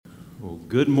Well,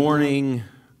 good morning.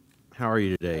 How are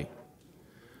you today?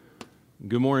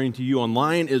 Good morning to you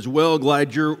online as well.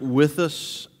 Glad you're with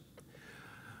us.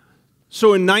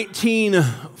 So in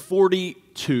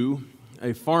 1942,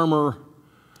 a farmer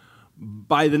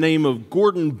by the name of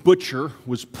Gordon Butcher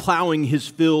was plowing his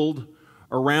field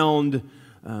around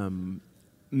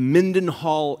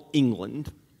Mendenhall,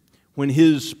 England, when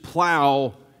his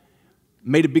plow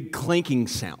made a big clanking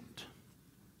sound.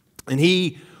 And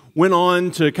he went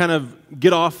on to kind of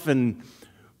get off and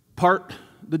part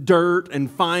the dirt and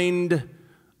find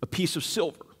a piece of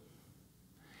silver.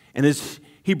 And as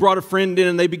he brought a friend in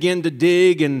and they began to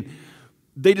dig, and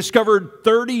they discovered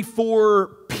 34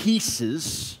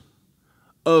 pieces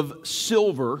of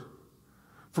silver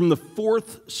from the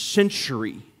 4th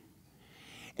century.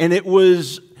 And it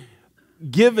was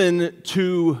given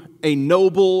to a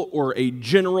noble or a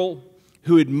general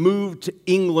who had moved to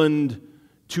England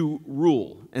to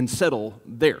rule and settle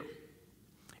there.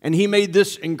 And he made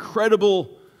this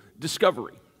incredible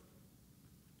discovery.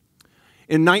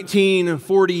 In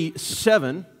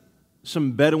 1947,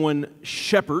 some Bedouin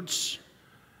shepherds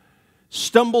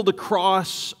stumbled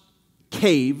across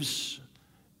caves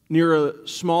near a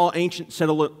small ancient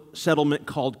settlement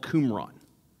called Qumran.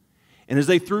 And as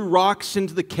they threw rocks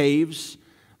into the caves,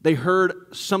 they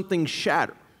heard something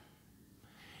shatter.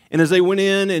 And as they went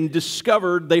in and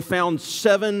discovered, they found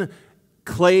 7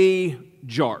 clay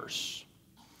jars.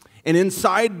 And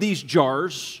inside these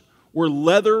jars were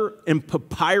leather and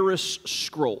papyrus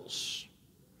scrolls.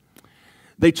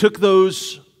 They took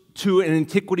those to an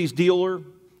antiquities dealer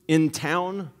in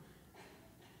town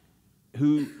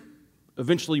who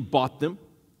eventually bought them.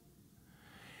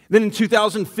 Then in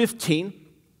 2015,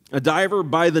 a diver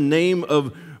by the name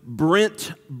of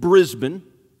Brent Brisbane,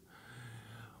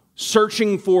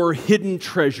 searching for hidden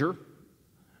treasure,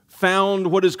 found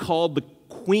what is called the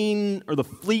Queen or the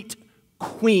Fleet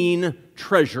Queen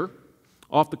treasure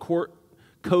off the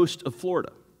coast of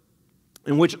Florida,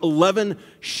 in which 11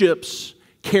 ships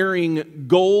carrying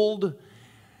gold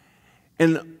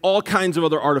and all kinds of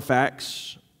other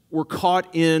artifacts were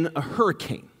caught in a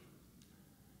hurricane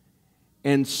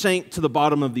and sank to the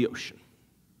bottom of the ocean.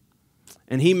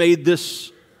 And he made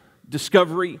this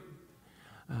discovery.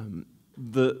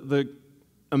 The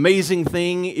amazing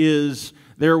thing is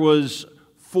there was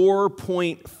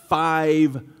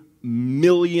 $4.5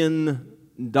 million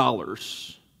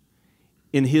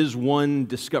in his one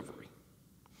discovery.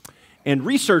 And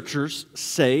researchers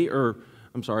say,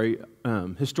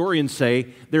 historians say,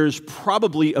 there's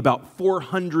probably about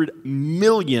 $400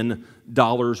 million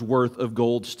worth of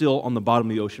gold still on the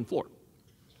bottom of the ocean floor.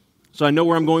 So I know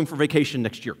where I'm going for vacation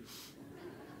next year.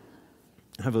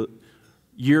 I have a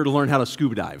year to learn how to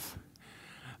scuba dive.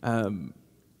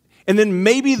 And then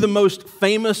maybe the most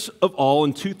famous of all,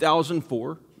 in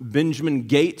 2004, Benjamin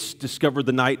Gates discovered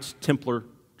the Knights Templar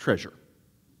treasure.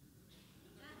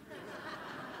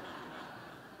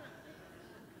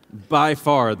 By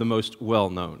far the most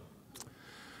well-known.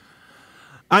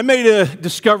 I made a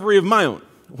discovery of my own.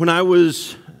 When I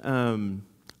was, 10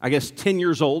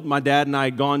 years old, my dad and I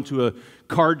had gone to a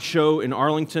card show in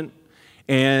Arlington.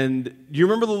 And do you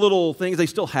remember the little things? They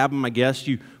still have them, I guess.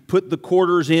 You put the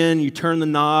quarters in, you turn the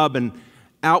knob, and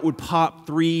out would pop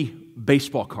 3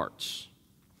 baseball cards.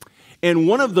 And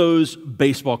one of those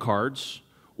baseball cards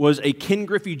was a Ken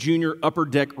Griffey Jr. Upper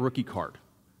Deck rookie card.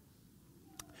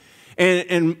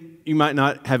 And you might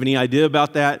not have any idea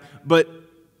about that, but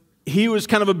he was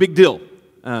kind of a big deal.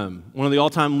 One of the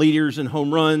all-time leaders in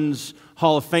home runs,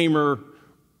 Hall of Famer,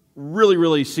 really,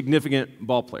 really significant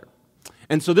ball player.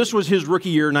 And so this was his rookie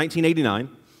year, 1989,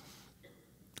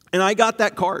 and I got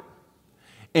that card.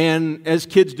 And as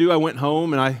kids do, I went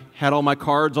home and I had all my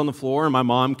cards on the floor, and my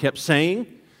mom kept saying,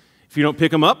 if you don't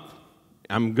pick them up,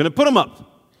 I'm going to put them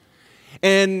up.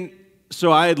 And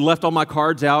so I had left all my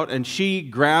cards out, and she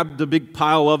grabbed a big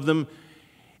pile of them,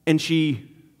 and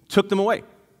she took them away.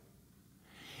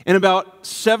 And about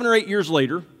 7 or 8 years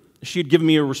later, she had given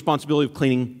me a responsibility of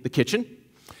cleaning the kitchen.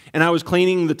 And I was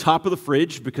cleaning the top of the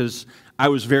fridge because I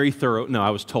was very thorough. No, I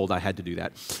was told I had to do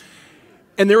that.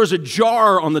 And there was a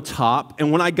jar on the top,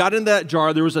 and when I got into that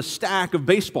jar, there was a stack of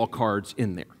baseball cards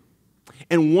in there.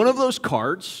 And one of those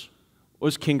cards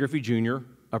was Ken Griffey Jr.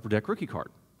 Upper Deck rookie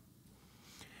card.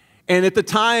 And at the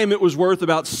time, it was worth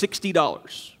about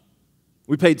 $60.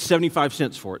 We paid 75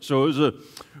 cents for it, so it was a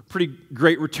pretty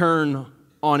great return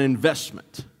on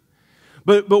investment.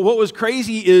 But what was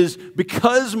crazy is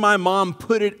because my mom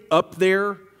put it up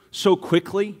there so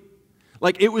quickly,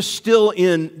 like it was still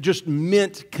in just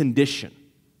mint condition.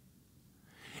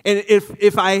 And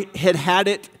if I had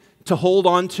it to hold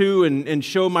on to and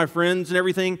show my friends and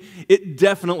everything, it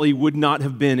definitely would not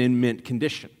have been in mint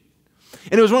condition.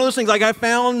 And it was one of those things, like I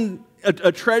found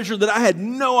a treasure that I had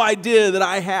no idea that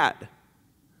I had.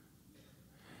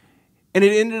 And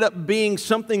it ended up being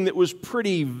something that was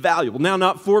pretty valuable. Now,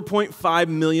 not $4.5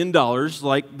 million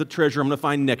like the treasure I'm going to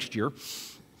find next year,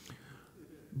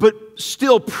 but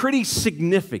still pretty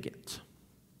significant.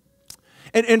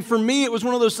 And for me, it was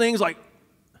one of those things like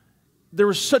there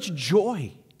was such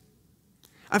joy.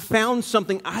 I found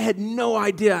something I had no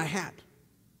idea I had.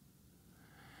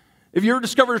 If you ever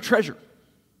discovered a treasure,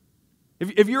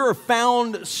 if you ever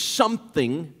found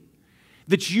something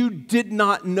that you did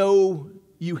not know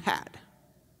you had,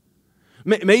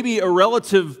 maybe a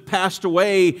relative passed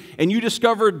away and you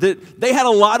discovered that they had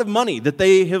a lot of money that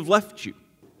they have left you.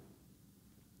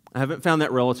 I haven't found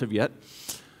that relative yet.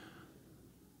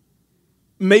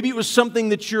 Maybe it was something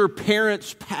that your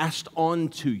parents passed on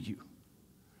to you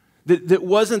that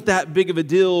wasn't that big of a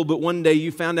deal, but one day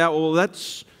you found out, well,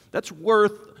 that's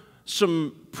worth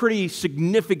some pretty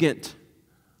significant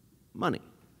money.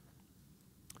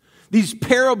 These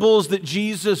parables that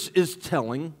Jesus is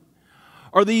telling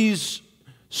are these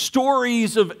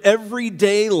stories of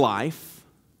everyday life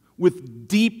with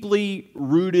deeply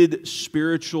rooted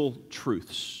spiritual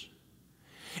truths.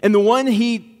 And the one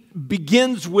he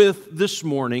begins with this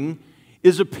morning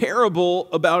is a parable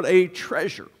about a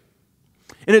treasure.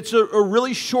 And it's a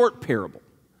really short parable.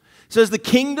 It says, the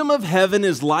kingdom of heaven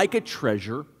is like a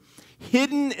treasure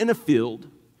hidden in a field,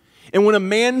 and when a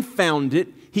man found it,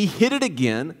 he hid it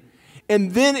again,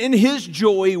 and then in his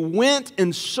joy went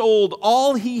and sold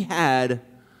all he had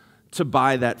to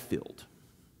buy that field.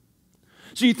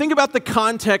 So you think about the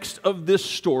context of this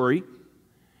story.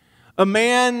 A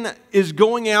man is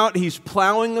going out, he's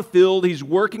plowing a field, he's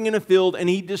working in a field, and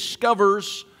he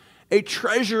discovers a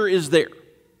treasure is there.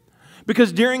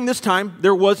 Because during this time,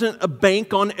 there wasn't a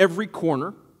bank on every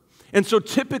corner. And so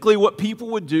typically what people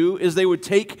would do is they would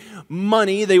take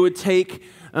money, they would take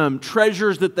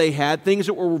treasures that they had, things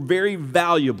that were very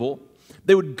valuable.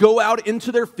 They would go out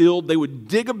into their field, they would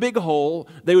dig a big hole,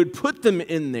 they would put them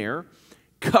in there,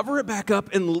 cover it back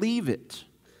up, and leave it.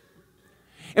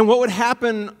 And what would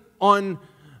happen on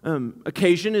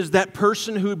occasion is that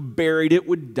person who buried it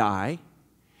would die,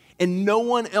 and no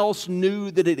one else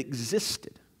knew that it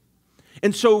existed.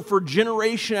 And so for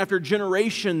generation after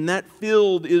generation, that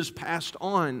field is passed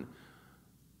on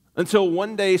until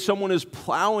one day someone is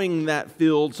plowing that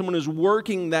field, someone is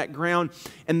working that ground,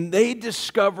 and they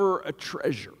discover a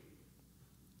treasure.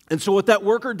 And so what that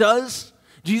worker does,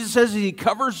 Jesus says he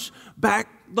covers back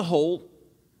the hole,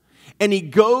 and he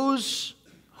goes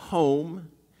home,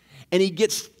 and he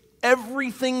gets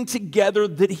everything together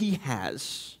that he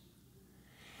has,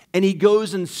 and he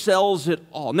goes and sells it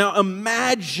all. Now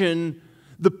imagine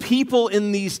the people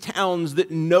in these towns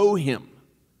that know him,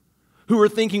 who are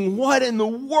thinking, what in the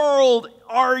world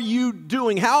are you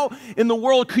doing? How in the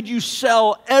world could you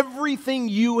sell everything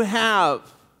you have?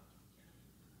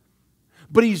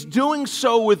 But he's doing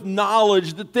so with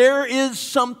knowledge that there is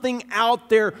something out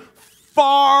there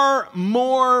far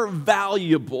more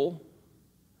valuable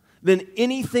than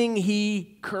anything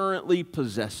he currently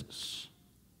possesses.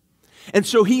 And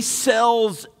so he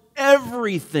sells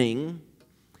everything,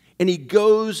 and he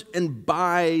goes and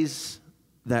buys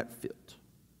that field.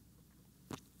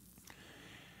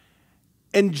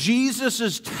 And Jesus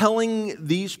is telling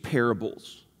these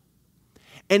parables,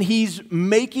 and he's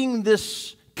making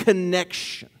this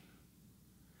connection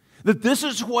that this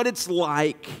is what it's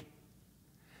like,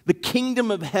 the kingdom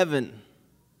of heaven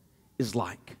is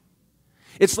like.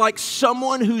 It's like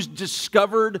someone who's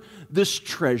discovered this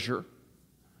treasure,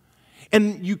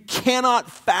 and you cannot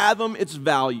fathom its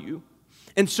value.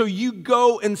 And so you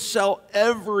go and sell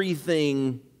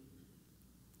everything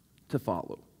to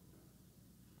follow.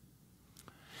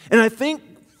 And I think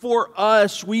for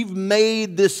us, we've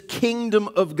made this kingdom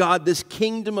of God, this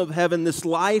kingdom of heaven, this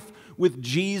life with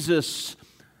Jesus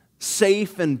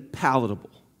safe and palatable,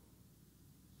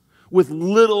 with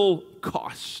little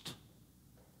cost.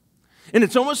 And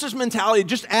it's almost this mentality,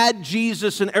 just add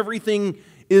Jesus and everything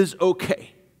is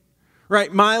okay.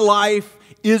 Right? My life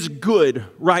is good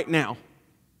right now.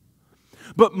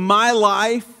 But my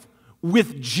life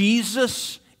with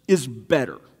Jesus is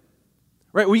better.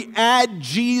 Right? We add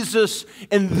Jesus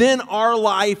and then our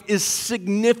life is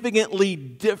significantly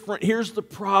different. Here's the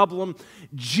problem.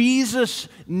 Jesus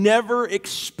never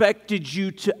expected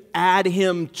you to add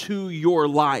him to your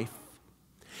life.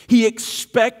 He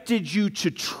expected you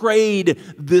to trade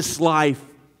this life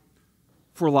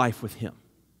for life with him.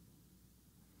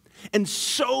 And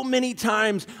so many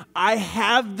times I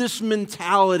have this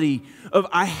mentality of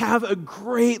I have a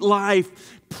great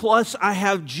life, plus I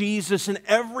have Jesus, and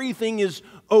everything is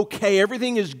okay,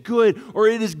 everything is good, or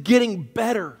it is getting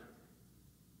better.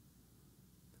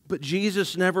 But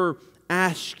Jesus never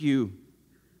asks you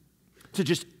to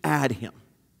just add him.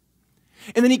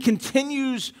 And then he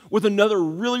continues with another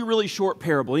really, really short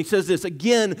parable. He says this,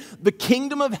 again, the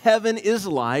kingdom of heaven is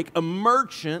like a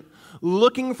merchant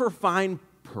looking for fine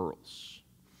pearls.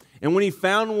 And when he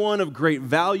found one of great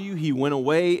value, he went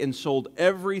away and sold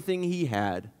everything he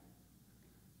had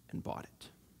and bought it.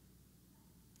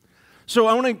 So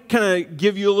I want to kind of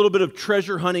give you a little bit of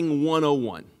treasure hunting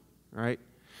 101, all right?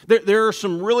 There are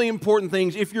some really important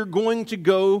things. If you're going to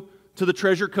go to the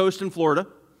Treasure Coast in Florida,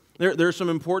 there are some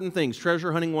important things.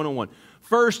 Treasure hunting 101.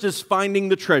 First is finding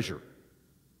the treasure,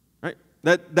 right?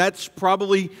 That's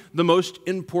probably the most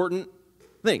important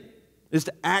thing, is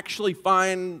to actually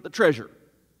find the treasure.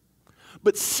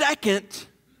 But second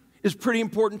is pretty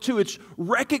important too. It's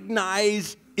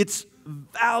recognize its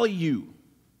value.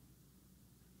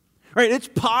 Right? It's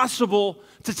possible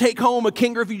to take home a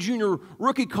Ken Griffey Jr.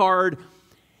 rookie card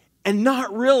and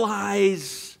not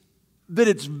realize that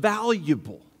it's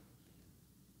valuable.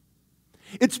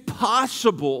 It's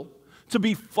possible to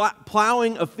be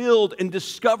plowing a field and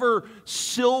discover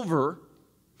silver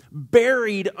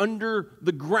buried under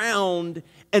the ground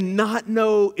and not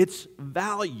know its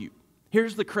value.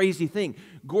 Here's the crazy thing.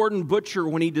 Gordon Butcher,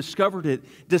 when he discovered it,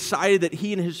 decided that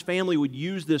he and his family would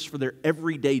use this for their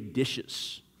everyday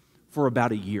dishes for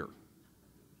about a year.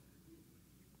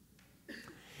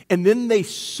 And then they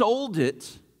sold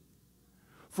it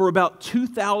for about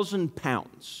 2,000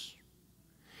 pounds.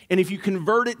 And if you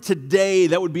convert it today,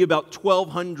 that would be about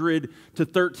 $1,200 to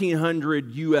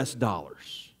 $1,300 US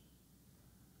dollars.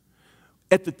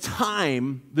 At the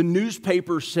time, the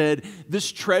newspaper said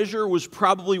this treasure was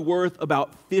probably worth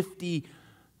about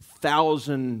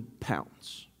 50,000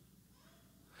 pounds.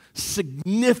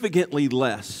 Significantly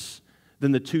less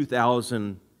than the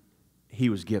 2,000 he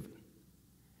was given.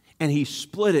 And he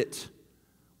split it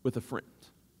with a friend.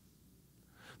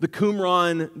 The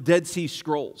Qumran Dead Sea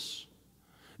Scrolls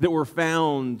that were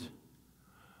found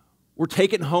were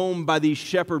taken home by these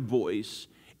shepherd boys,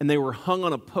 and they were hung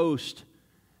on a post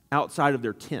outside of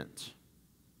their tent.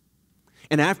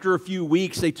 And after a few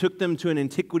weeks, they took them to an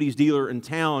antiquities dealer in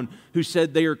town who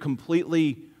said they are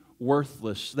completely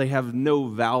worthless. They have no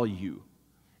value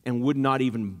and would not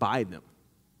even buy them.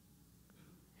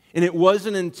 And it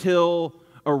wasn't until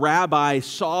a rabbi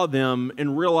saw them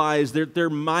and realized that there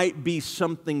might be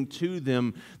something to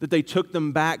them that they took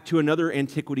them back to another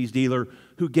antiquities dealer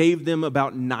who gave them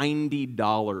about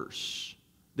 $90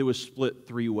 that was split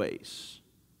 3 ways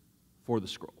for the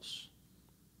scrolls.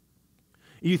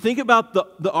 You think about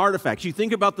the artifacts, you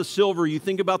think about the silver, you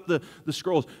think about the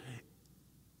scrolls.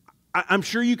 I'm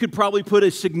sure you could probably put a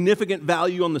significant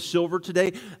value on the silver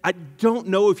today. I don't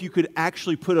know if you could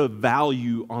actually put a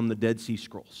value on the Dead Sea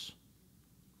Scrolls.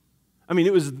 I mean,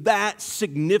 it was that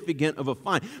significant of a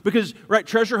find. Because, right,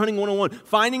 treasure hunting 101,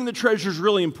 finding the treasure is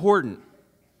really important.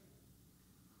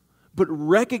 But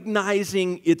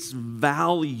recognizing its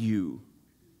value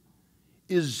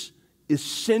is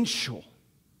essential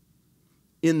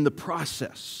in the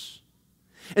process.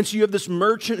 And so you have this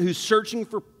merchant who's searching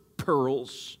for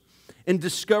pearls and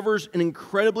discovers an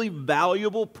incredibly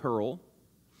valuable pearl,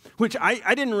 which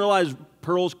I didn't realize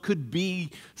pearls could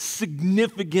be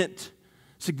significant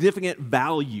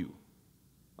value.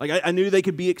 Like, I knew they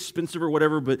could be expensive or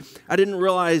whatever, but I didn't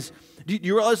realize. Do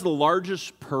you realize the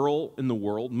largest pearl in the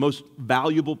world, most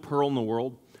valuable pearl in the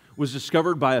world, was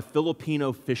discovered by a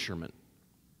Filipino fisherman?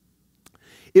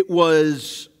 It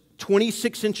was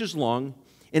 26 inches long,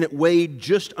 and it weighed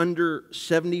just under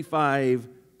 75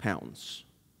 pounds.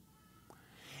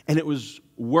 And it was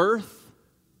worth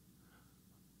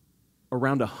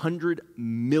around $100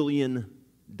 million.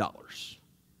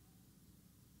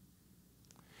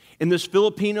 And this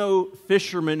Filipino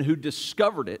fisherman who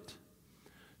discovered it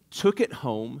took it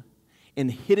home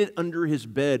and hid it under his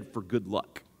bed for good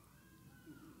luck.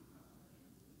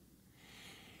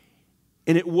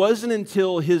 And it wasn't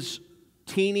until his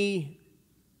teeny,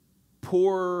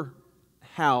 poor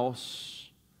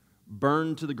house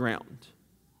burned to the ground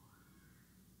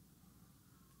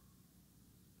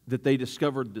that they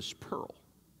discovered this pearl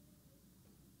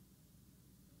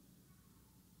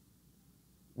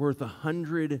worth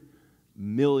 $100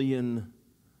 million.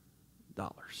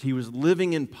 He was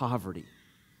living in poverty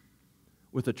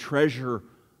with a treasure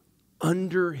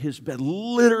under his bed,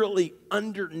 literally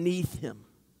underneath him,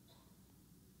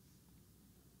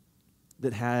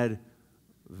 that had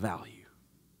value.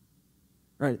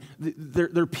 right?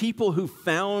 They're people who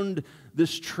found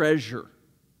this treasure,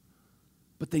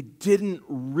 but they didn't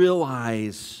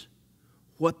realize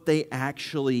what they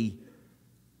actually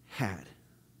had.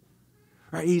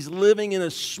 Right? He's living in a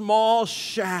small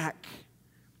shack,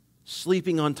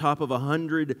 sleeping on top of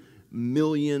 $100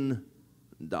 million.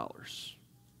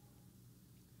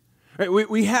 Right?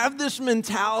 We have this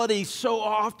mentality so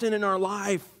often in our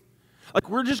life, like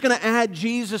we're just going to add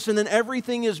Jesus and then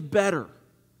everything is better.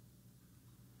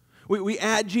 We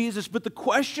add Jesus, but the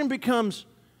question becomes,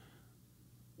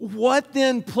 what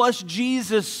then plus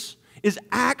Jesus is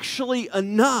actually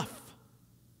enough?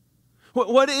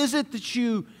 What is it that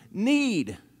you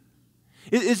need?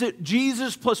 Is it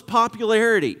Jesus plus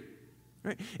popularity?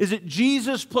 Right? Is it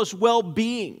Jesus plus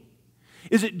well-being?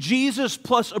 Is it Jesus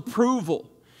plus approval?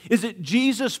 Is it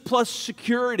Jesus plus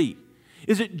security?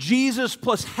 Is it Jesus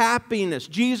plus happiness?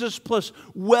 Jesus plus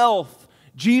wealth?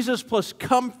 Jesus plus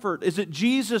comfort? Is it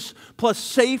Jesus plus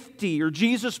safety or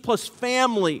Jesus plus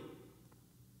family?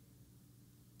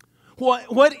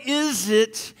 What is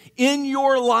it in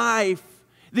your life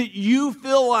that you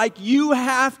feel like you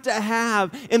have to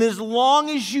have? And as long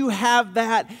as you have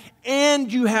that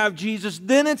and you have Jesus,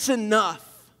 then it's enough.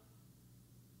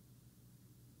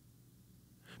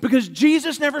 Because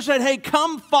Jesus never said, hey,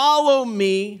 come follow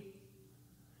me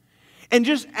and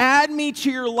just add me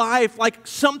to your life like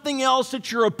something else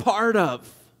that you're a part of.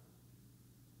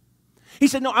 He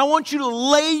said, no, I want you to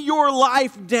lay your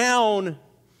life down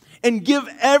and give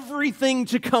everything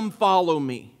to come follow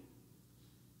me.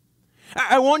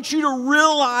 I want you to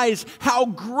realize how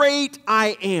great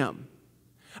I am.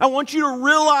 I want you to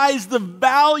realize the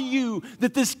value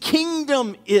that this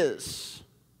kingdom is.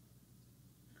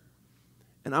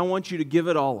 And I want you to give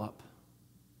it all up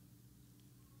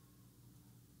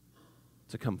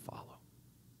to come follow.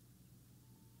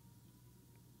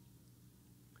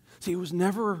 See, it was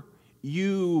never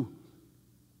you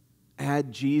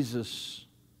add Jesus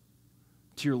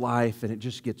to your life and it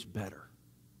just gets better.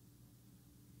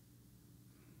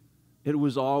 It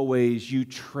was always you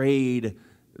trade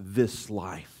this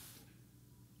life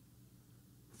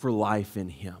for life in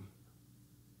Him.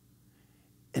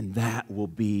 And that will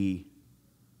be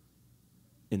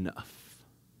enough.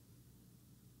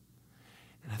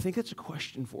 And I think that's a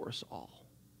question for us all.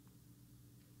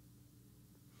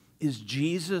 Is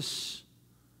Jesus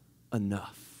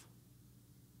enough?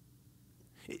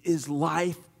 Is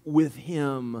life with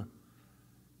Him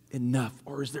enough?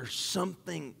 Or is there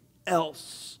something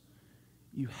else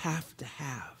you have to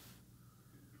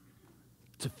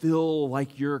feel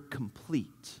like you're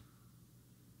complete?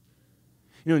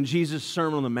 You know, in Jesus'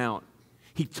 Sermon on the Mount,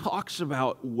 He talks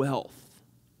about wealth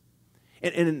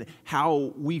and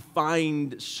how we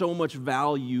find so much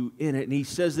value in it. And He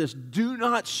says this, do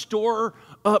not store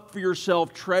up for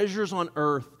yourself treasures on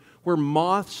earth where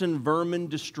moths and vermin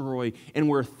destroy and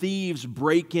where thieves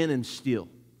break in and steal.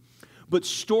 But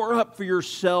store up for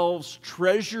yourselves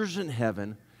treasures in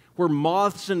heaven where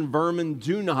moths and vermin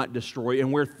do not destroy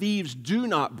and where thieves do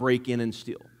not break in and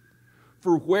steal.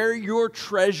 For where your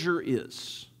treasure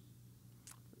is,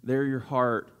 there your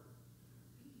heart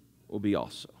will be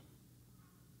also.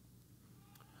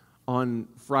 On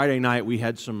Friday night, we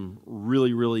had some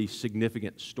really, really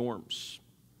significant storms.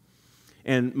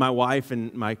 And my wife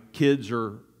and my kids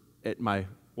are at my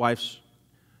wife's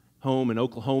home in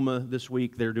Oklahoma this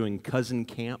week. They're doing cousin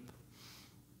camp.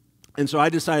 And so I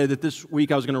decided that this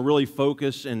week I was going to really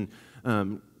focus on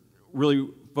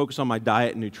my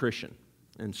diet and nutrition.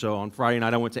 And so on Friday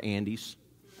night I went to Andy's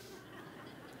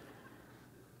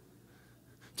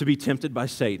to be tempted by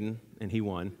Satan, and he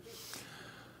won.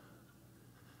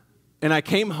 And I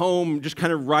came home just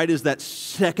kind of right as that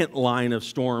second line of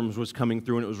storms was coming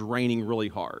through, and it was raining really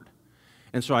hard.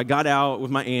 And so I got out with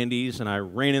my Andes, and I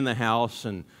ran in the house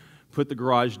and put the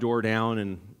garage door down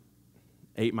and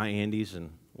ate my Andes and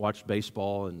watched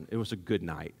baseball, and it was a good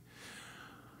night.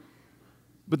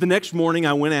 But the next morning,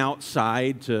 I went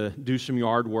outside to do some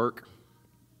yard work,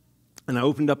 and I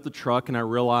opened up the truck, and I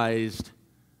realized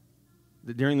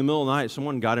that during the middle of the night,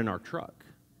 someone got in our truck.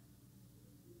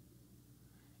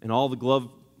 And all the glove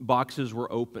boxes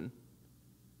were open.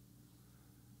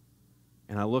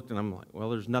 And I looked and I'm like, well,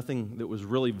 there's nothing that was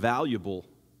really valuable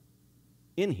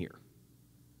in here.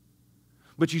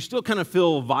 But you still kind of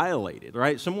feel violated,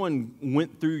 right? Someone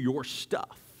went through your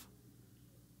stuff.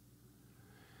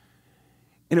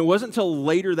 And it wasn't until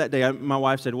later that day, my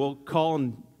wife said, well, call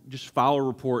and just file a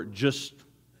report just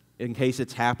in case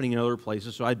it's happening in other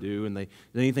places. So I do. And is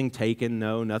anything taken?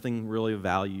 No, nothing really of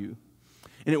value.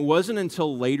 And it wasn't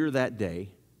until later that day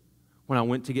when I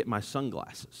went to get my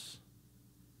sunglasses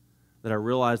that I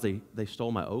realized they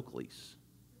stole my Oakleys.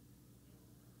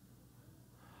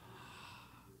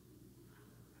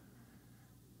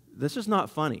 This is not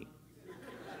funny.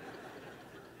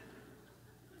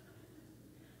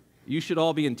 You should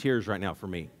all be in tears right now for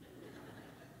me.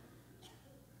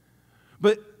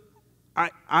 But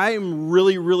I am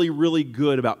really, really, really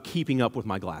good about keeping up with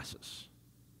my glasses.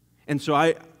 And so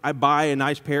I buy a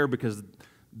nice pair because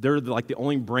they're like the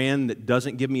only brand that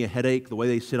doesn't give me a headache, the way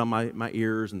they sit on my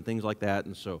ears and things like that.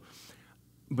 And so,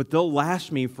 but they'll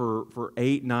last me for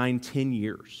 8, 9, 10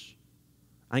 years.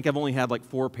 I think I've only had like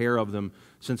 4 pair of them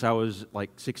since I was like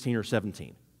 16 or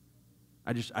 17.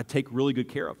 I take really good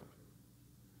care of them.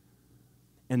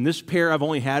 And this pair I've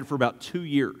only had for about 2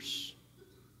 years.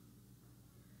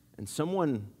 And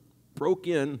someone broke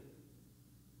in.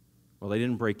 Well, they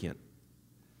didn't break in.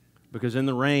 Because in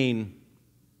the rain,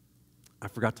 I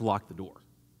forgot to lock the door.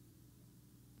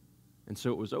 And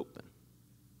so it was open.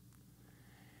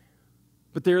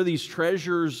 But there are these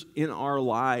treasures in our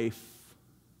life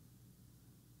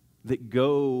that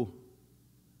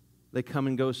they come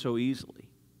and go so easily.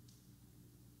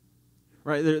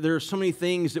 Right? There are so many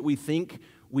things that we think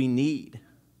we need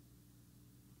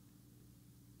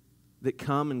that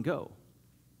come and go.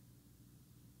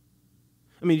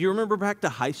 I mean, do you remember back to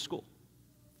high school?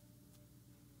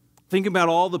 Think about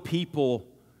all the people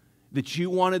that you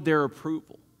wanted their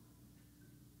approval,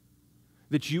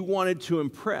 that you wanted to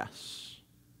impress,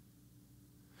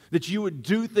 that you would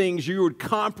do things, you would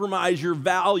compromise your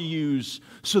values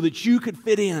so that you could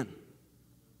fit in.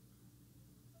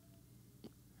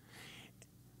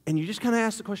 And you just kind of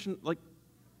ask the question, like,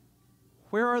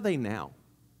 where are they now?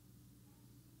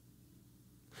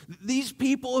 These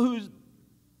people who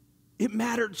it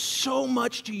mattered so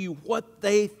much to you what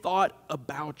they thought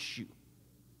about you.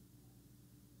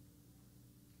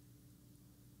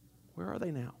 Where are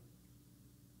they now?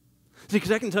 See,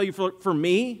 because I can tell you for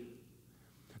me,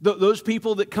 those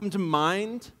people that come to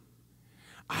mind,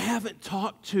 I haven't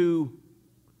talked to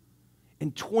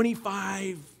in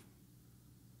 25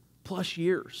 plus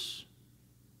years.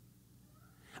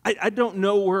 I don't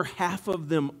know where half of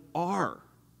them are.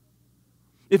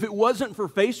 If it wasn't for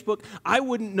Facebook, I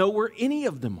wouldn't know where any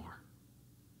of them are.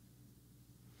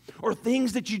 Or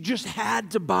things that you just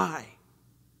had to buy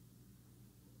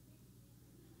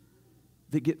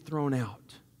that get thrown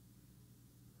out,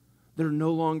 that are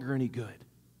no longer any good.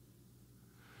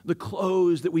 The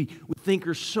clothes that we think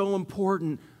are so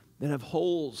important that have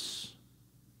holes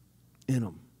in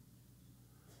them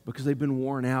because they've been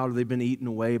worn out or they've been eaten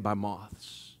away by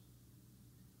moths.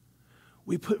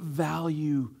 We put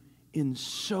value in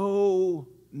so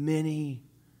many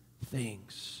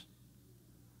things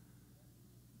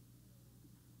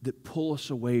that pull us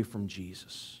away from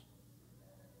Jesus.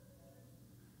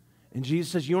 And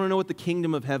Jesus says, you want to know what the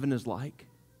kingdom of heaven is like?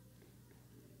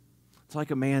 It's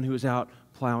like a man who is out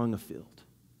plowing a field.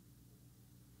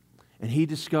 And he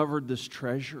discovered this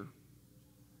treasure.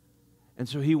 And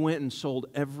so he went and sold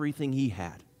everything he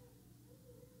had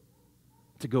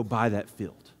to go buy that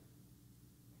field.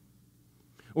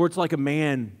 Or it's like a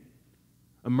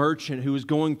merchant who was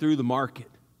going through the market.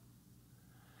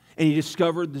 And he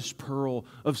discovered this pearl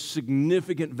of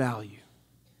significant value.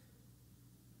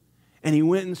 And he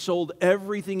went and sold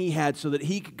everything he had so that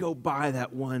he could go buy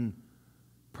that one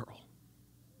pearl.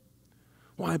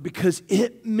 Why? Because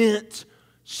it meant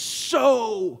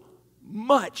so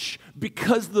much.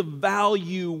 Because the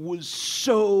value was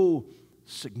so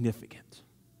significant.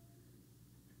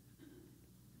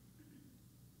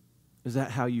 Is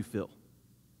that how you feel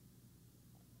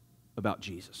about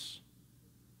Jesus?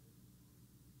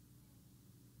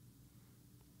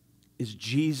 Is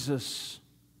Jesus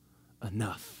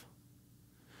enough?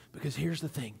 Because here's the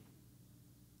thing.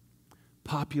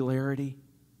 Popularity,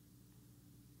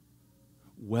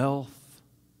 wealth,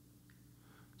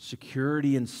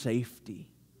 security and safety,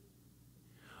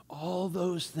 all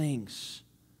those things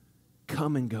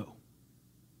come and go.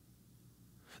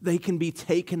 They can be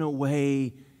taken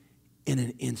away in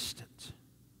an instant.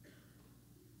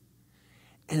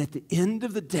 And at the end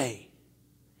of the day,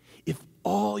 if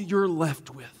all you're left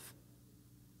with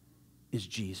is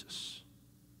Jesus,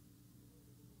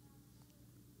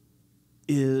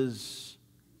 is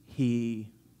He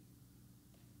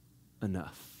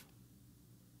enough?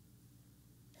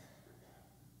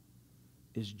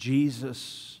 Is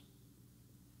Jesus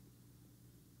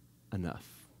enough?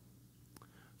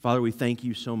 Father, we thank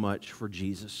you so much for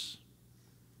Jesus.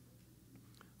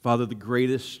 Father, the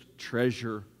greatest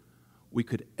treasure we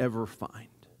could ever find.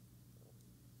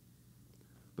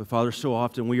 But Father, so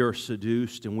often we are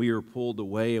seduced and we are pulled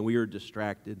away and we are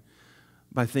distracted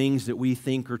by things that we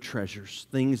think are treasures,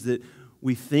 things that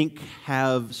we think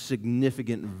have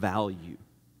significant value.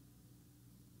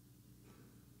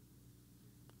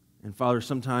 And Father,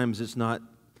 sometimes it's not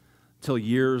till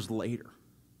years later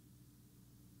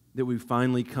that we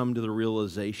finally come to the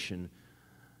realization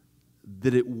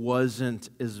that it wasn't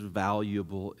as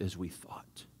valuable as we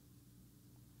thought.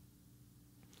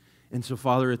 And so,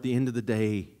 Father, at the end of the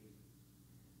day,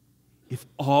 if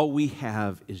all we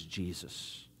have is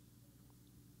Jesus,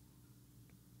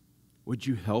 would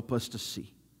you help us to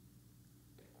see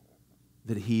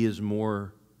that He is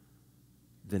more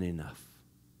than enough?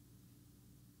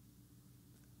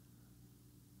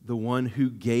 The one who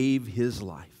gave His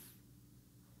life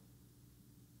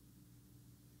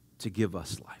to give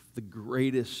us life, the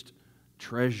greatest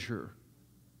treasure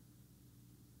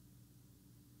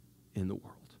in the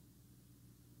world.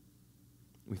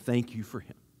 We thank you for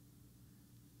Him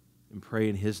and pray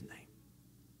in His name.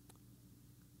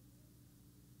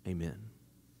 Amen.